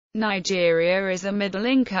Nigeria is a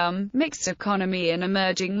middle-income, mixed economy and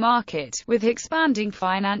emerging market, with expanding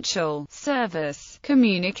financial, service,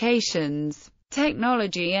 communications,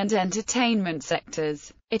 technology and entertainment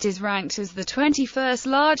sectors. It is ranked as the 21st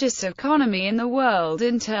largest economy in the world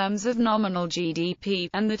in terms of nominal GDP,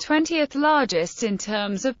 and the 20th largest in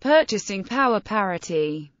terms of purchasing power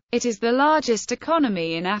parity. It is the largest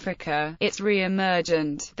economy in Africa. Its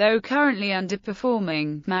re-emergent, though currently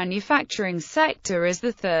underperforming, manufacturing sector is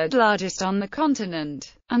the third largest on the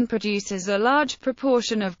continent, and produces a large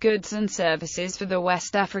proportion of goods and services for the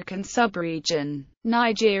West African sub-region.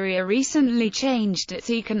 Nigeria recently changed its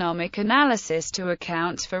economic analysis to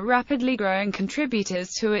account for rapidly growing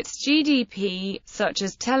contributors to its GDP, such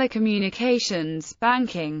as telecommunications,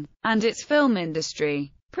 banking, and its film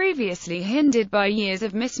industry, previously hindered by years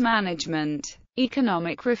of mismanagement.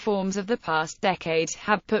 Economic reforms of the past decade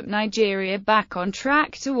have put Nigeria back on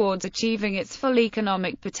track towards achieving its full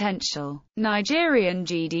economic potential. Nigerian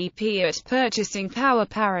GDP at purchasing power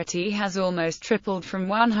parity has almost tripled from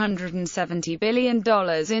 $170 billion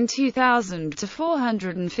in 2000 to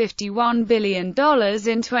 $451 billion in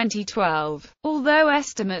 2012. Although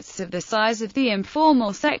estimates of the size of the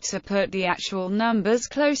informal sector put the actual numbers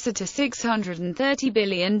closer to $630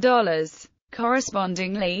 billion.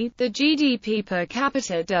 Correspondingly, the GDP per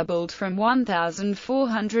capita doubled from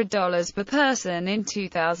 $1,400 per person in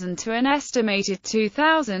 2000 to an estimated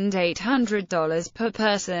 $2,800 per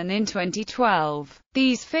person in 2012.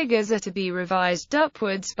 These figures are to be revised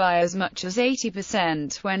upwards by as much as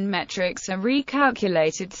 80% when metrics are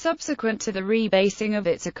recalculated subsequent to the rebasing of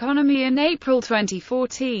its economy in April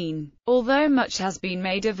 2014. Although much has been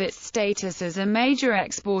made of its status as a major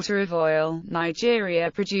exporter of oil, Nigeria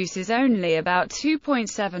produces only about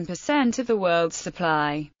 2.7% of the world's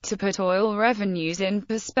supply. To put oil revenues in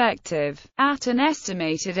perspective, at an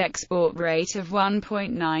estimated export rate of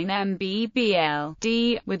 1.9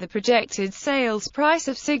 mbbl/d, with a projected sales price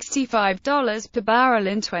of $65 per barrel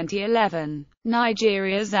in 2011,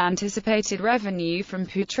 Nigeria's anticipated revenue from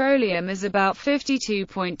petroleum is about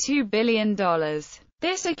 $52.2 billion.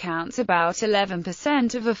 This accounts about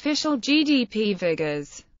 11% of official GDP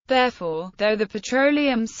figures. Therefore, though the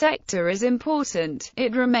petroleum sector is important,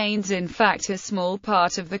 it remains in fact a small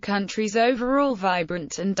part of the country's overall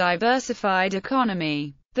vibrant and diversified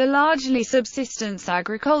economy. The largely subsistence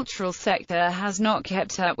agricultural sector has not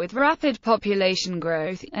kept up with rapid population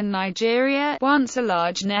growth, and Nigeria, once a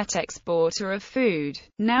large net exporter of food,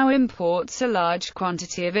 now imports a large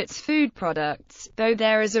quantity of its food products, though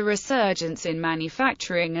there is a resurgence in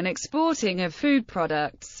manufacturing and exporting of food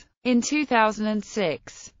products. In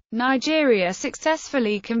 2006, Nigeria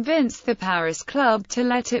successfully convinced the Paris Club to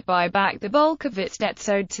let it buy back the bulk of its debts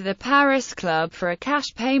owed to the Paris Club for a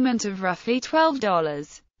cash payment of roughly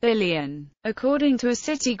 $12 billion. According to a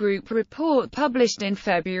Citigroup report published in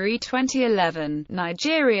February 2011,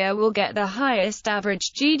 Nigeria will get the highest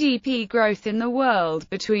average GDP growth in the world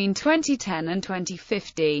between 2010 and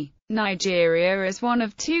 2050. Nigeria is one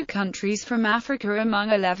of 2 countries from Africa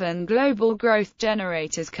among 11 global growth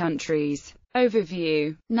generators countries.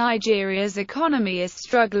 Overview. Nigeria's economy is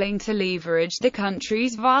struggling to leverage the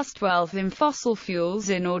country's vast wealth in fossil fuels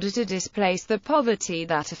in order to displace the poverty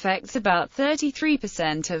that affects about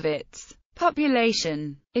 33% of its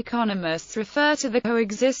population. Economists refer to the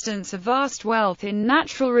coexistence of vast wealth in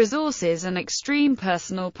natural resources and extreme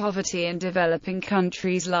personal poverty in developing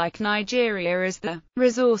countries like Nigeria as the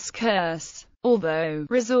resource curse. Although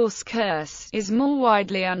resource curse is more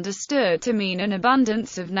widely understood to mean an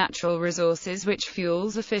abundance of natural resources which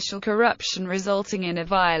fuels official corruption, resulting in a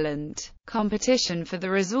violent competition for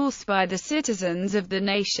the resource by the citizens of the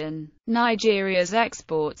nation. Nigeria's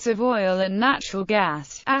exports of oil and natural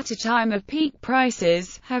gas, at a time of peak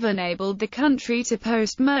prices, have enabled the country to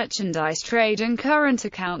post merchandise trade and current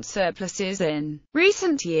account surpluses in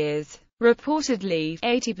recent years. Reportedly,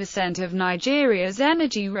 80% of Nigeria's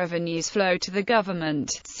energy revenues flow to the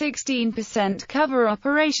government, 16% cover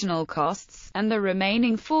operational costs, and the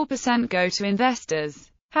remaining 4% go to investors.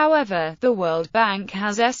 However, the World Bank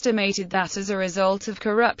has estimated that as a result of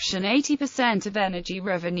corruption 80% of energy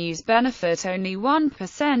revenues benefit only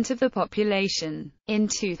 1% of the population. In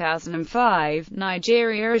 2005,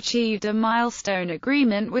 Nigeria achieved a milestone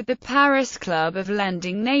agreement with the Paris Club of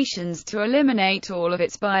Lending Nations to eliminate all of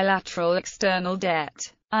its bilateral external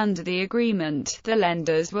debt. Under the agreement, the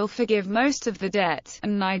lenders will forgive most of the debt,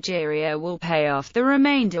 and Nigeria will pay off the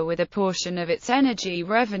remainder with a portion of its energy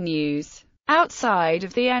revenues. Outside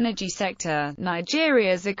of the energy sector,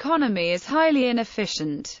 Nigeria's economy is highly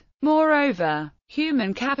inefficient. Moreover,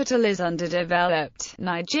 Human capital is underdeveloped.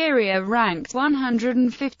 Nigeria ranked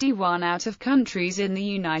 151 out of countries in the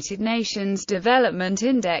United Nations Development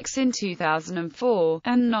Index in 2004,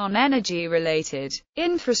 and non-energy related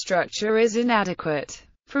infrastructure is inadequate.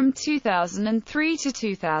 From 2003 to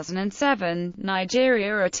 2007,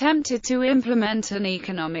 Nigeria attempted to implement an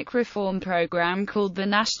economic reform program called the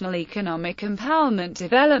National Economic Empowerment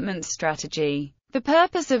Development Strategy. The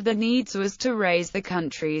purpose of the needs was to raise the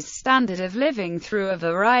country's standard of living through a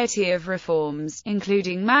variety of reforms,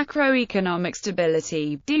 including macroeconomic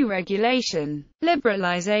stability, deregulation,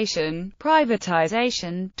 liberalization,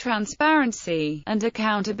 privatization, transparency, and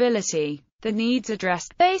accountability. The needs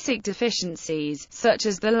addressed basic deficiencies, such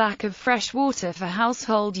as the lack of fresh water for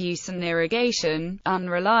household use and irrigation,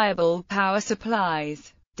 unreliable power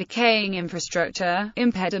supplies, decaying infrastructure,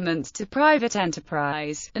 impediments to private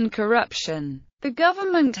enterprise, and corruption. The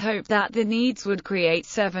government hoped that the needs would create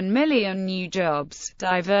 7 million new jobs,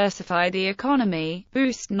 diversify the economy,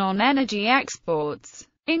 boost non-energy exports,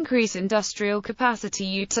 increase industrial capacity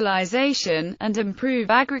utilization, and improve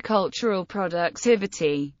agricultural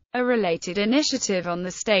productivity. A related initiative on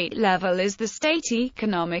the state level is the State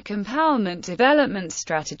Economic Empowerment Development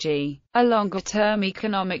Strategy. A longer-term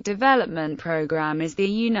economic development program is the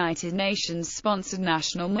United Nations-sponsored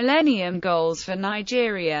National Millennium Goals for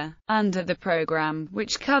Nigeria. Under the program,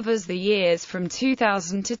 which covers the years from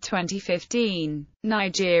 2000 to 2015,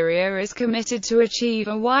 Nigeria is committed to achieve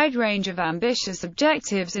a wide range of ambitious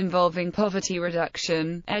objectives involving poverty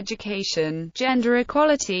reduction, education, gender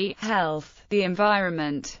equality, health, the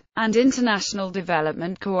environment, and international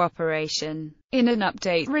development cooperation. In an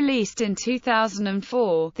update released in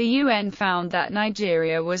 2004, the UN found that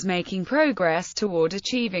Nigeria was making progress toward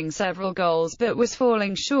achieving several goals but was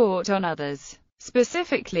falling short on others.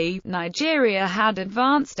 Specifically, Nigeria had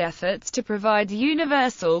advanced efforts to provide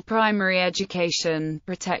universal primary education,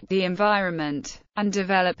 protect the environment, and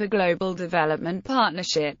develop a global development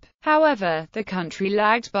partnership. However, the country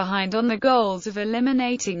lagged behind on the goals of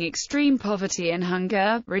eliminating extreme poverty and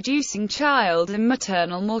hunger, reducing child and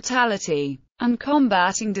maternal mortality, and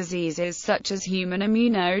combating diseases such as human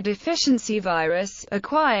immunodeficiency virus,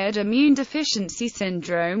 acquired immune deficiency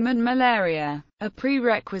syndrome and malaria. A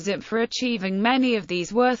prerequisite for achieving many of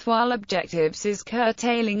these worthwhile objectives is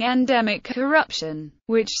curtailing endemic corruption,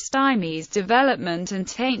 which stymies development and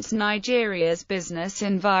taints Nigeria's business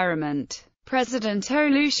environment. President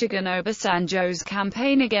Olusegun Obasanjo's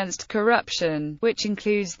campaign against corruption, which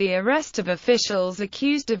includes the arrest of officials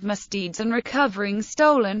accused of misdeeds and recovering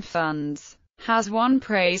stolen funds, has won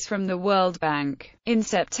praise from the World Bank. In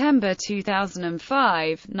September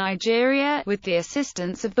 2005, Nigeria, with the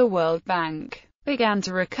assistance of the World Bank, began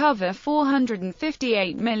to recover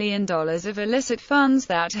 $458 million of illicit funds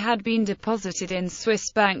that had been deposited in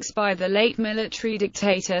Swiss banks by the late military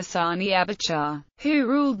dictator Sani Abacha, who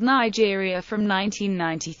ruled Nigeria from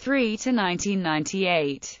 1993 to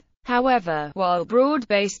 1998. However, while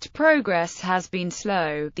broad-based progress has been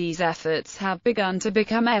slow, these efforts have begun to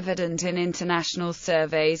become evident in international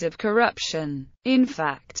surveys of corruption. In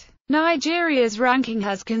fact, Nigeria's ranking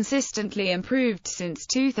has consistently improved since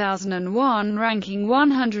 2001, ranking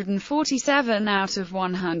 147 out of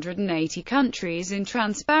 180 countries in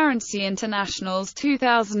Transparency International's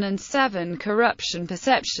 2007 Corruption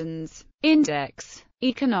Perceptions Index.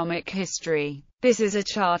 Economic history. This is a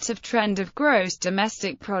chart of trend of gross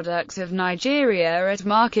domestic product of Nigeria at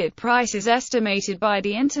market prices estimated by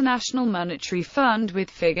the International Monetary Fund with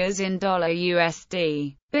figures in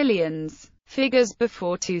 $USD billions. Figures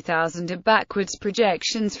before 2000 are backwards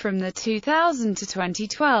projections from the 2000 to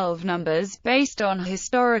 2012 numbers, based on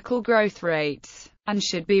historical growth rates, and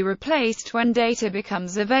should be replaced when data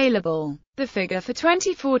becomes available. The figure for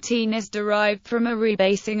 2014 is derived from a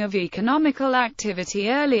rebasing of economical activity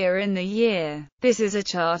earlier in the year. This is a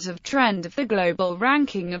chart of trend of the global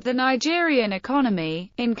ranking of the Nigerian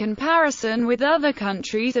economy, in comparison with other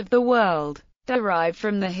countries of the world, derived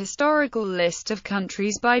from the historical list of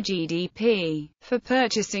countries by GDP. For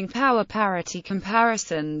purchasing power parity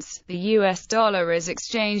comparisons, the US dollar is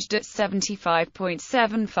exchanged at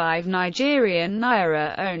 75.75 Nigerian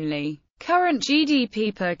naira only. Current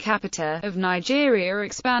GDP per capita of Nigeria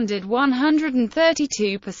expanded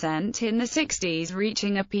 132% in the 60s,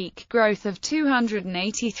 reaching a peak growth of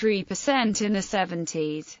 283% in the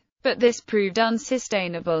 70s. But this proved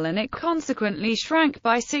unsustainable and it consequently shrank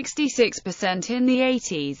by 66% in the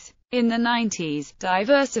 80s. In the 90s,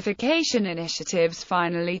 diversification initiatives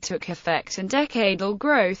finally took effect and decadal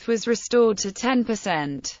growth was restored to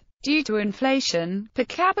 10%. Due to inflation, per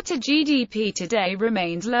capita GDP today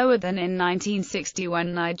remains lower than in 1960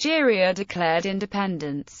 when Nigeria declared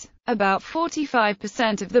independence. About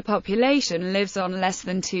 45% of the population lives on less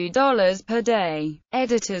than $2 per day.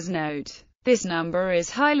 Editor's note: this number is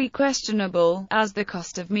highly questionable, as the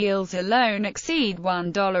cost of meals alone exceed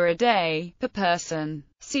 $1 a day per person.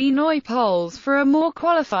 See NOI polls for a more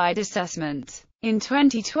qualified assessment. In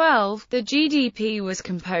 2012, the GDP was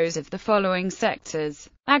composed of the following sectors: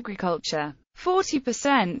 agriculture,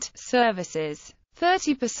 40%, services,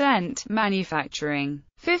 30%, manufacturing,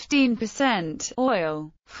 15%,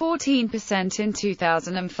 oil, 14%. In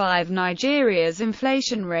 2005, Nigeria's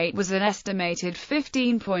inflation rate was an estimated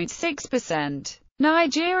 15.6%.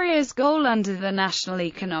 Nigeria's goal under the National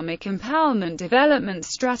Economic Empowerment Development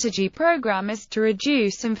Strategy program is to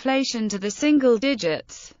reduce inflation to the single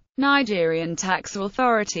digits. Nigerian tax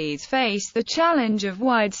authorities face the challenge of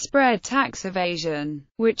widespread tax evasion,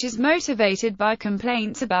 which is motivated by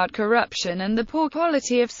complaints about corruption and the poor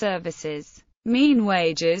quality of services. Mean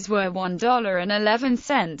wages were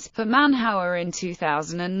 $1.11 per man-hour in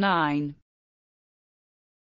 2009.